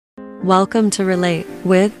Welcome to Relate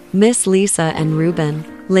with Miss Lisa and Ruben.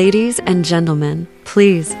 Ladies and gentlemen,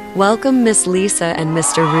 please welcome Miss Lisa and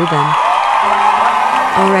Mr. Ruben.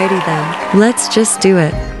 Alrighty then, let's just do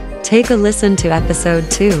it. Take a listen to episode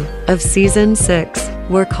 2 of season 6.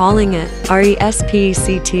 We're calling it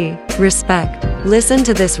RESPECT, Respect. Listen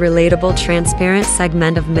to this relatable, transparent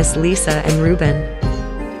segment of Miss Lisa and Ruben.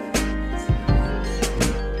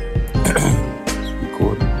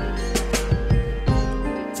 Recording.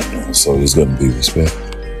 So there's going to be respect.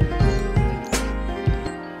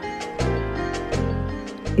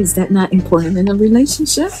 Is that not important in a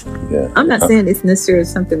relationship? Yeah. I'm not saying it's necessarily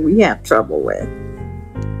something we have trouble with.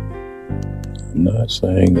 I'm not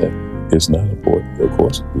saying that it's not important. Of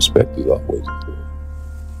course, respect is always important.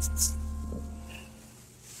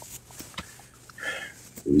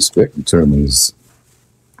 Respect determines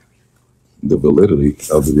the validity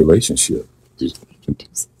of the relationship.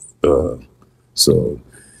 So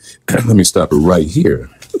let me stop it right here.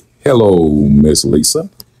 Hello, Miss Lisa.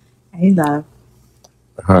 Hey, love.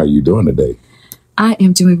 How are you doing today? I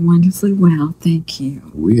am doing wonderfully well, thank you.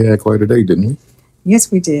 We had quite a day, didn't we? Yes,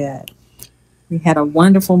 we did. We had a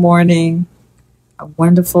wonderful morning, a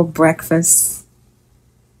wonderful breakfast,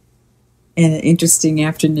 and an interesting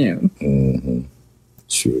afternoon. Mm-hmm.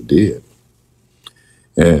 Sure did.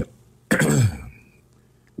 And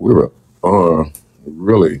we were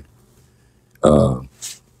really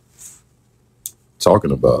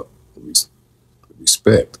talking about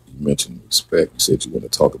respect. You mentioned respect. You said you want to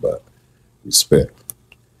talk about respect.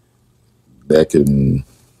 That can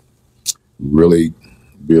really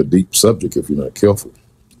be a deep subject if you're not careful.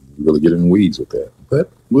 You really get in the weeds with that.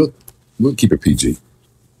 But we'll keep it PG.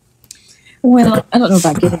 Well, I don't know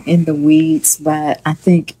about getting in the weeds, but I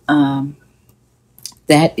think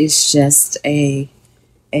that is just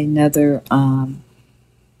another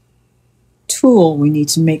tool we need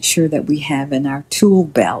to make sure that we have in our tool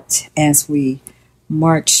belt as we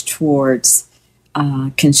march towards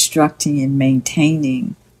constructing and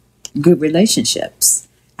maintaining good relationships.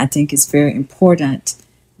 I think it's very important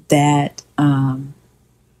that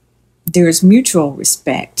there is mutual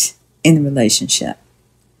respect in the relationship.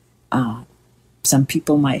 Some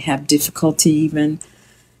people might have difficulty even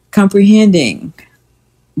comprehending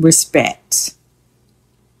respect.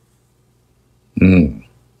 Mm.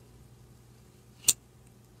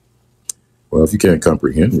 Well, if you can't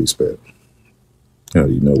comprehend respect, how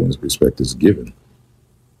do you know when respect is given?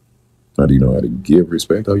 How do you know how to give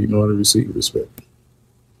respect? How do you know how to receive respect?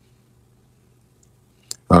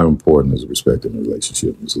 How important is respect in a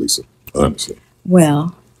relationship, Ms. Lisa? Honestly.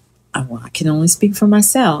 Well, I can only speak for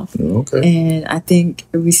myself. Okay. And I think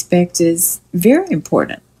respect is very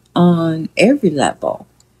important on every level.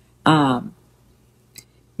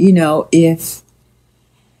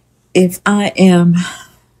 If I am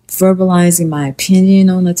verbalizing my opinion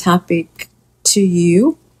on a topic to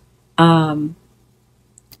you, I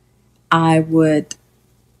would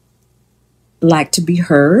like to be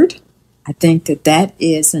heard. I think that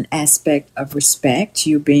is an aspect of respect.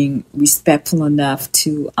 You being respectful enough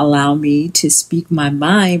to allow me to speak my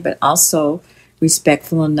mind, but also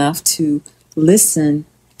respectful enough to listen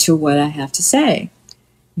to what I have to say.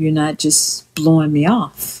 You're not just blowing me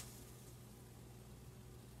off.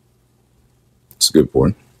 That's a good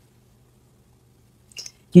point.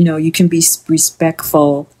 You can be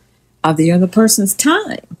respectful of the other person's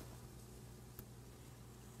time.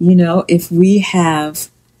 If we have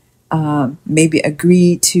maybe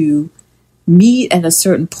agreed to meet at a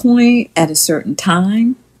certain point at a certain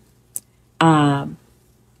time, then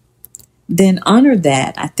honor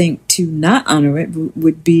that. I think to not honor it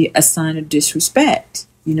would be a sign of disrespect.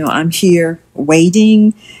 I'm here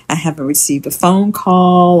waiting. I haven't received a phone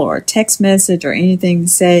call or a text message or anything to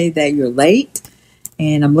say that you're late.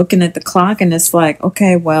 And I'm looking at the clock and it's like,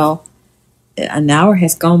 okay, well, an hour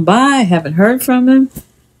has gone by. I haven't heard from him.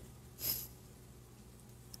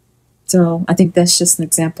 So I think that's just an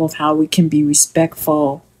example of how we can be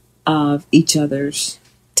respectful of each other's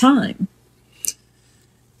time.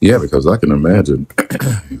 Yeah, because I can imagine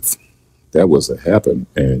if that was to happen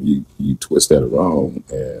and you twist that around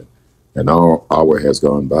and an hour has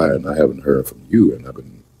gone by and I haven't heard from you and I've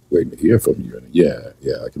been waiting to hear from you. And yeah,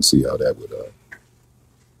 I can see how that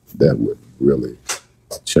would really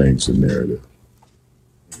change the narrative.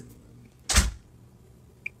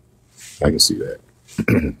 I can see that.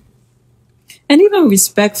 And even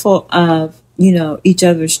respectful of, each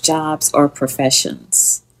other's jobs or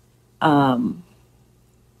professions. I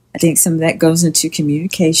think some of that goes into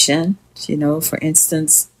communication. For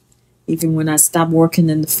instance, even when I stop working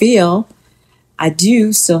in the field, I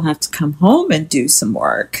do still have to come home and do some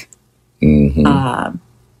work. Mm-hmm.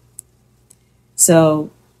 So,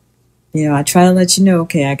 I try to let you know,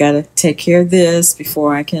 okay, I got to take care of this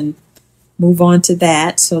before I can move on to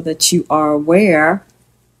that, so that you are aware,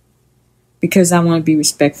 because I want to be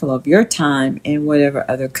respectful of your time and whatever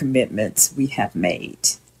other commitments we have made.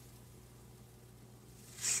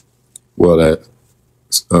 Well, that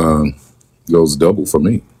goes double for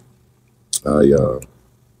me. I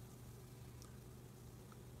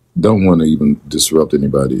don't want to even disrupt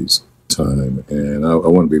anybody's time, and I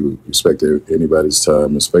want to be able to respect anybody's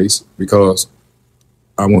time and space, because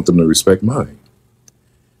I want them to respect mine.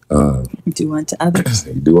 Do unto others.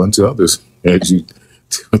 You do unto others as you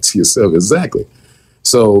do unto yourself. Exactly.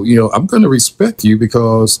 So, I'm going to respect you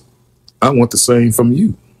because I want the same from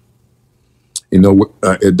you. It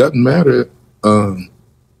doesn't matter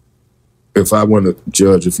if I want to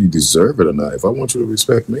judge if you deserve it or not. If I want you to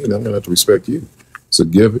respect me, then I'm going to have to respect you. It's a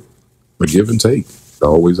give and take. It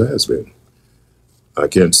always has been. I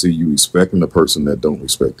can't see you respecting a person that don't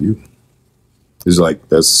respect you. It's like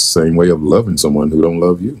that's the same way of loving someone who don't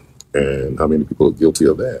love you. And how many people are guilty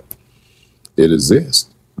of that? It exists,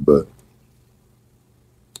 but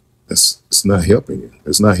it's not helping you.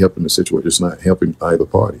 It's not helping the situation. It's not helping either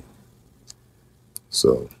party.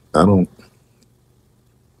 So I don't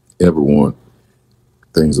ever want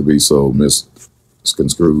things to be so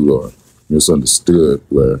misconstrued or misunderstood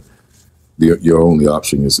where your only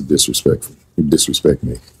option is to disrespect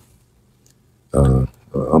me.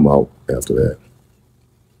 I'm out after that,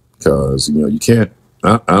 because you can't.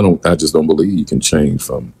 I just don't believe you can change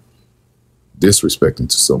from disrespecting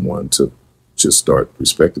to someone to just start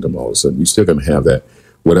respecting them all of a sudden. You're still going to have that.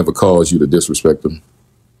 Whatever caused you to disrespect them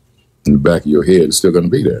in the back of your head is still going to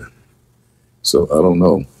be there. So I don't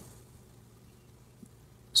know.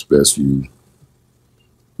 It's best you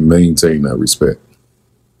maintain that respect.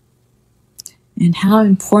 And how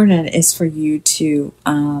important it is for you to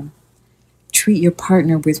treat your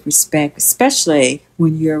partner with respect, especially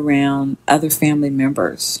when you're around other family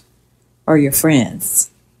members or your friends.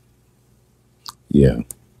 Yeah.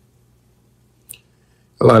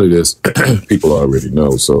 A lot of this people already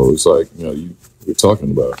know. So it's like, we're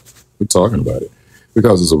talking about it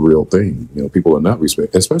because it's a real thing. People are not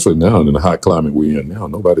respecting, especially now in the hot climate we're in now.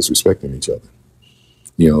 Nobody's respecting each other.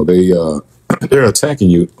 They're attacking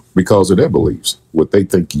you because of their beliefs, what they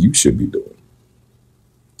think you should be doing.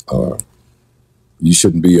 You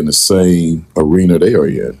shouldn't be in the same arena they are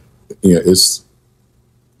in. It's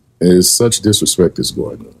such disrespect that's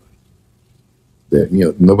going on that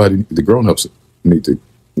nobody. The grown-ups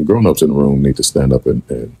in the room need to stand up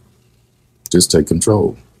and just take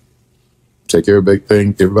control. Take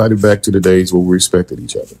everybody back to the days where we respected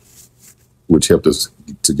each other, which helped us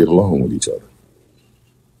to get along with each other.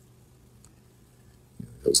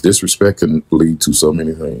 Because disrespect can lead to so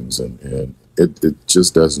many things, and it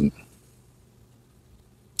just doesn't.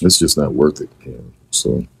 It's just not worth it.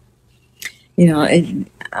 So, I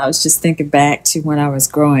was just thinking back to when I was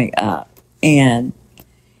growing up, and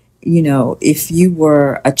if you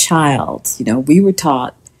were a child, we were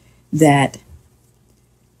taught that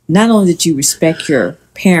not only did you respect your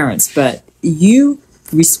parents, but you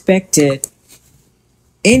respected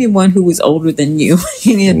anyone who was older than you,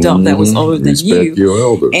 any adult that was older than you. Respect your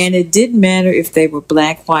elders. And it didn't matter if they were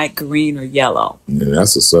black, white, green, or yellow. Yeah,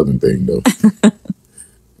 that's a Southern thing, though.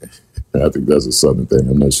 I think that's a Southern thing.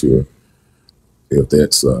 I'm not sure if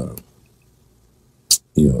that's,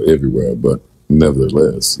 everywhere, but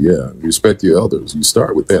nevertheless, yeah, respect your elders. You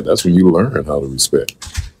start with that. That's when you learn how to respect,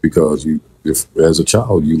 because if as a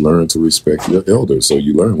child, you learn to respect your elders. So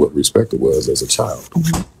you learn what respect was as a child,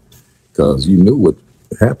 because you knew what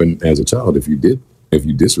happened as a child if you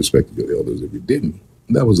disrespected your elders. If you didn't,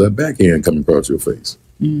 that was that backhand coming across your face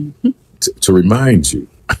to remind you,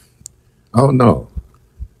 oh no,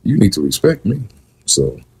 you need to respect me.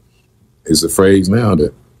 So it's a phrase now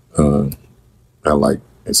that I like.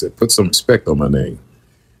 I said, put some respect on my name.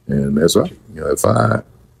 And that's right. If I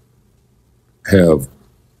have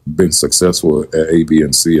been successful at A, B,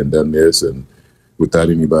 and C and done this and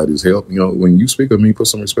without anybody's help, when you speak of me, put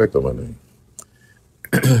some respect on my name.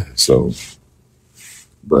 So,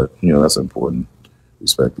 but, that's important.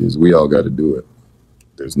 Respect is, we all got to do it.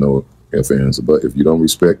 There's no ifs, ands, or buts. If you don't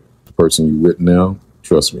respect the person you with now,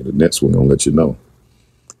 trust me, the next one going to let you know.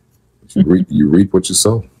 You reap what you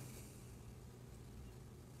sow.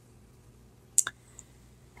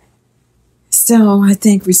 So I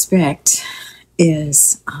think respect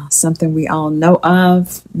is something we all know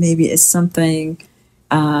of. Maybe it's something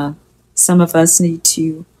some of us need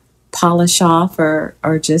to polish off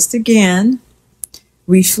or just again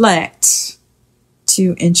reflect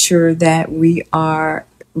to ensure that we are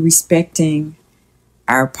respecting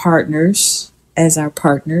our partners as our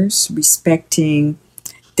partners, respecting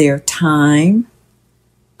their time,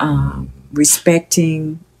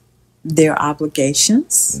 respecting their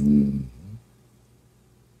obligations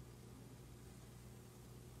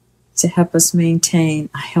to help us maintain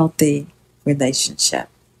a healthy relationship.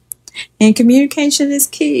 And communication is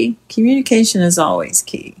key. Communication is always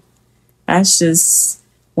key. That's just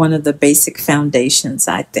one of the basic foundations,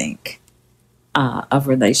 I think, of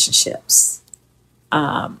relationships.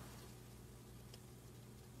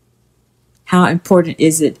 How important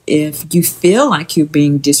is it if you feel like you're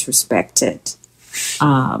being disrespected?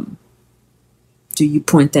 Do you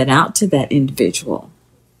point that out to that individual?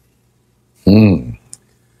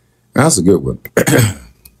 That's a good one.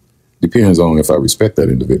 Depends on if I respect that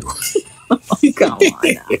individual. Come on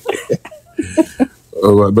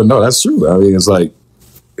now. But no, that's true. I mean, it's like,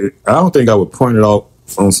 I don't think I would point it out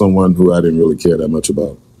on someone who I didn't really care that much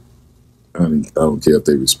about. I don't care if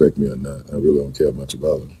they respect me or not. I really don't care much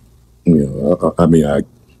about them. You know, I mean, I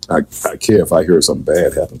care if I hear something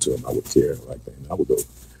bad happen to them. I would care. Like, I would go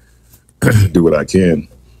do what I can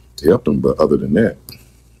to help them. But other than that,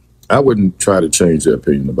 I wouldn't try to change their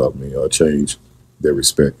opinion about me or change their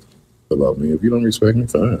respect about me. If you don't respect me,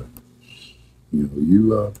 fine. You know,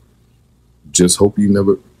 you just hope you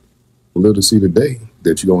never live to see the day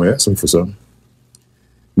that you're gonna ask me for something.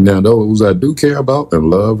 Now, those I do care about and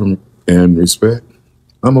love and respect,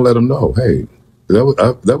 I'm gonna let them know, hey,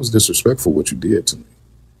 that was disrespectful what you did to me.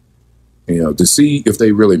 You know, to see if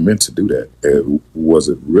they really meant to do that. Was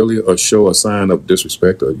it really a sign of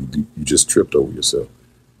disrespect, or you just tripped over yourself,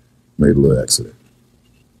 made a little accident?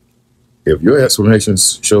 If your explanation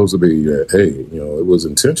shows to be that, hey, you know, it was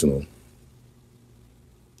intentional,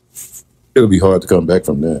 it'll be hard to come back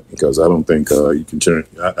from that, because I don't think you can turn.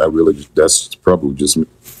 I really, that's probably just me,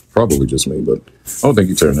 but I don't think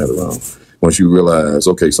you turn that around once you realize,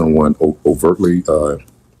 okay, someone overtly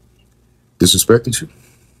disrespected you.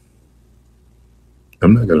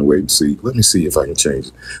 I'm not going to wait and see. Let me see if I can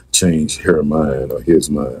change her mind or his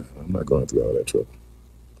mind. I'm not going through all that trouble.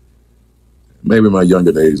 Maybe in my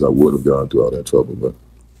younger days I would have gone through all that trouble, but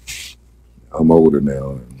I'm older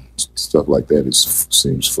now, and stuff like that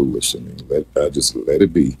seems foolish to me. I just let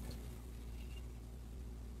it be,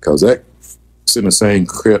 because that's in the same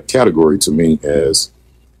category to me as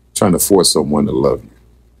trying to force someone to love you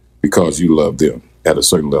because you love them at a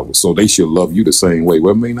certain level. So they should love you the same way.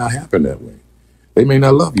 Well, it may not happen that way. They may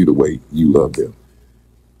not love you the way you love them.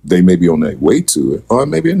 They may be on their way to it, or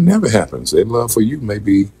maybe it never happens. Their love for you may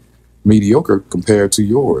be mediocre compared to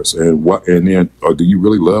yours. And then, or do you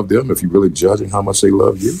really love them if you're really judging how much they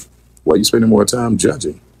love you? Why are you spending more time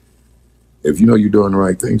judging? If you know you're doing the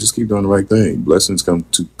right thing, just keep doing the right thing. Blessings come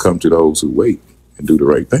to those who wait and do the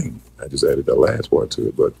right thing. I just added that last part to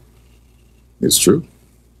it, but it's true.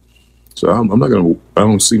 So I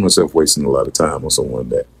don't see myself wasting a lot of time on someone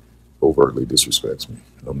that overtly disrespects me.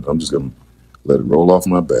 I'm just going to let it roll off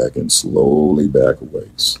my back and slowly back away,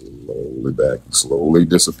 slowly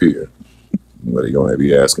disappear. What are you going to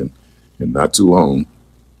be asking? And not too long,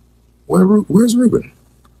 where's Ruben?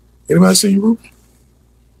 Anybody seen Ruben?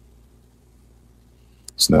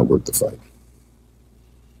 It's not worth the fight.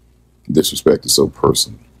 Disrespect is so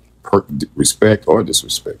personal. Respect or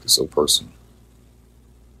disrespect is so personal.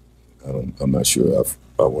 I'm not sure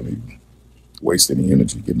I want to even waste any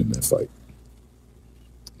energy getting in that fight.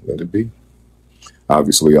 Let it be.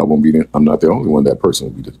 Obviously, I'm not the only one that person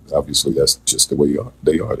will be. Obviously, that's just the way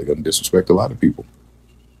they are. They're going to disrespect a lot of people.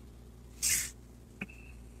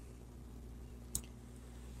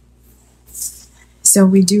 So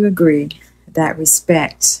we do agree that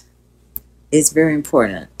respect is very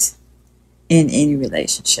important in any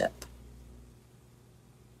relationship,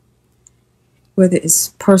 whether it's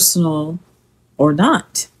personal or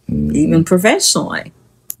not, even professionally.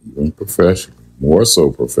 Even professionally, more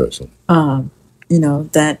so professional. You know,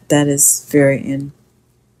 that is very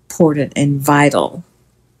important and vital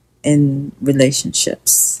in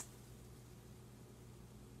relationships.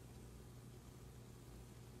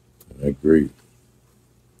 I agree.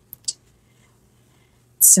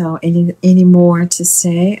 So any more to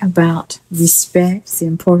say about respect, the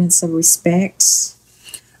importance of respect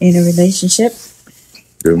in a relationship?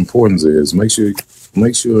 The importance is make sure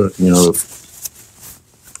you know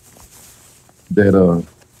that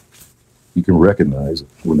you can recognize it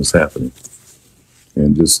when it's happening,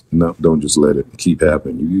 and don't just let it keep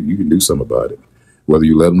happening. You can do something about it, whether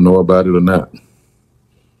you let them know about it or not.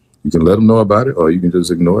 You can let them know about it, or you can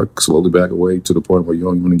just ignore it, slowly back away to the point where you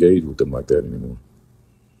don't even engage with them like that anymore.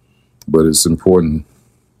 But it's important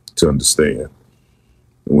to understand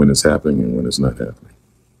when it's happening and when it's not happening.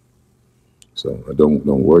 So don't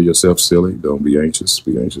worry yourself silly. Don't be anxious.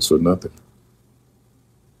 Be anxious for nothing.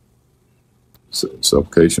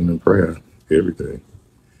 Supplication and prayer, everything.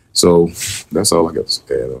 So that's all I got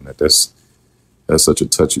to add on that. That's such a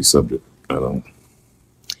touchy subject.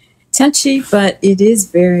 Touchy, but it is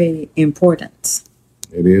very important.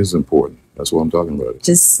 It is important. That's what I'm talking about.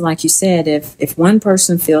 Just like you said, if one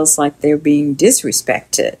person feels like they're being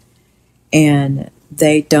disrespected and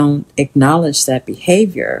they don't acknowledge that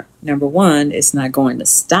behavior, number one, it's not going to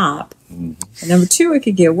stop. And number two, it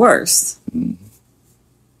could get worse.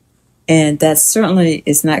 And that certainly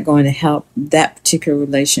is not going to help that particular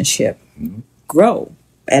relationship grow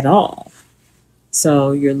at all.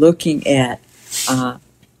 So you're looking at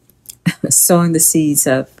sowing the seeds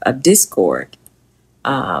of discord.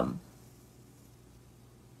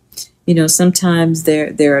 Sometimes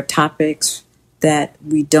there are topics that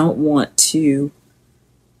we don't want to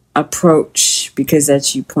approach because,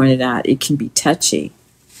 as you pointed out, it can be touchy.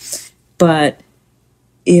 But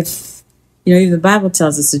if, even the Bible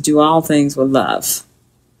tells us to do all things with love.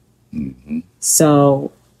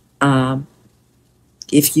 So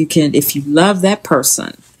if you love that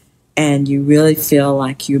person and you really feel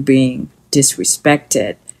like you're being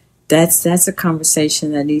disrespected, that's a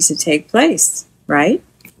conversation that needs to take place, right?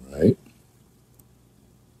 Right.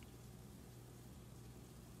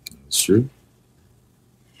 It's true.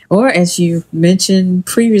 Or, as you mentioned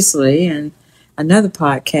previously in another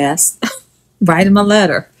podcast, write them a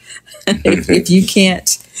letter. if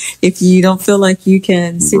you don't feel like you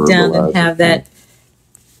can sit down and have that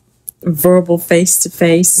verbal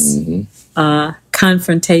face-to-face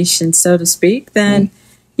confrontation, so to speak, then,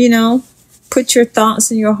 put your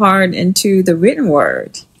thoughts and your heart into the written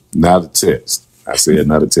word. Not a text. I said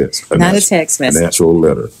not a text. Not a text message. An actual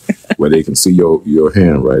letter where they can see your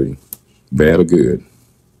handwriting, bad or good.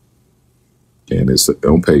 And it's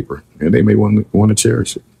on paper. And they may want to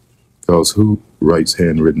cherish it. Because who writes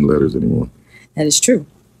handwritten letters anymore? That is true.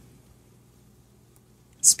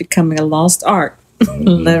 It's becoming a lost art,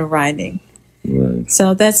 letter writing. Right.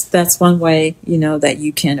 So that's one way, that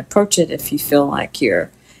you can approach it if you feel like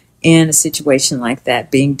you're in a situation like that,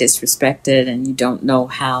 being disrespected, and you don't know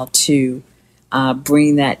how to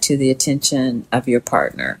bring that to the attention of your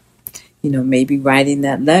partner. Maybe writing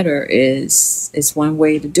that letter is one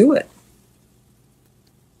way to do it.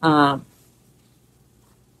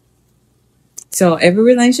 So every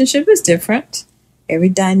relationship is different. Every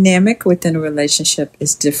dynamic within a relationship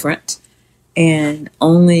is different. And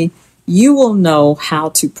only you will know how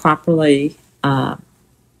to properly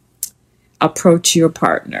approach your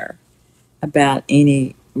partner about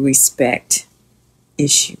any respect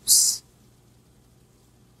issues.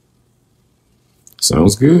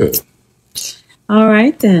 Sounds good. All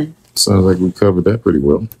right, then. Sounds like we covered that pretty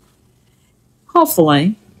well.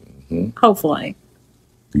 Hopefully. Hopefully.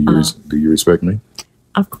 Do you respect me?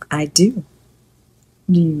 I do.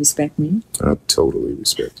 Do you respect me? I totally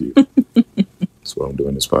respect you. That's why I'm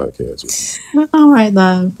doing this podcast with you. All right,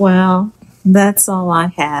 love. Well, that's all I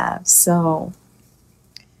have. So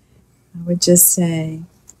I would just say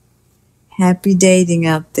happy dating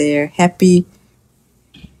out there. Happy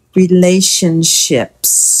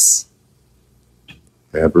relationships.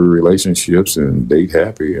 Happy relationships and date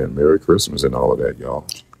happy and Merry Christmas and all of that, y'all.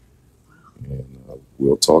 And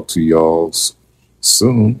we'll talk to y'all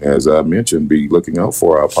soon. As I mentioned, be looking out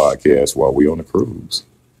for our podcast while we're on the cruise.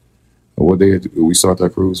 What day do we start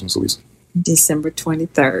that cruise, Ms. Lisa? December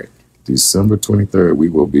 23rd. December 23rd, we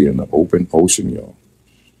will be in the open ocean, y'all.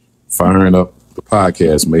 Firing up the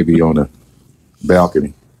podcast, maybe on a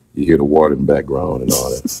balcony. You hear the water in the background and all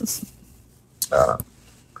that.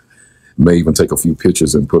 May even take a few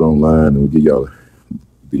pictures and put online, and we'll give y'all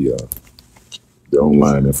the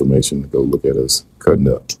online information to go look at us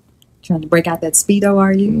cutting up. Trying to break out that Speedo,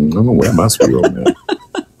 are you? I'm going to wear my Speedo, man.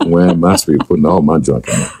 I'm wearing my Speedo, putting all my junk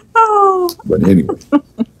in it. Oh. But anyway,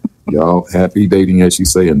 y'all happy dating, as you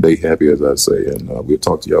say, and date happy, as I say. And we'll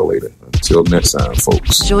talk to y'all later. Until next time,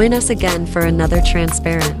 folks. Join us again for another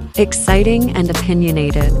transparent, exciting, and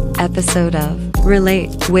opinionated episode of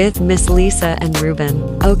Relate with Miss Lisa and Ruben.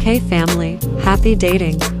 Okay, family, happy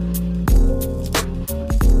dating.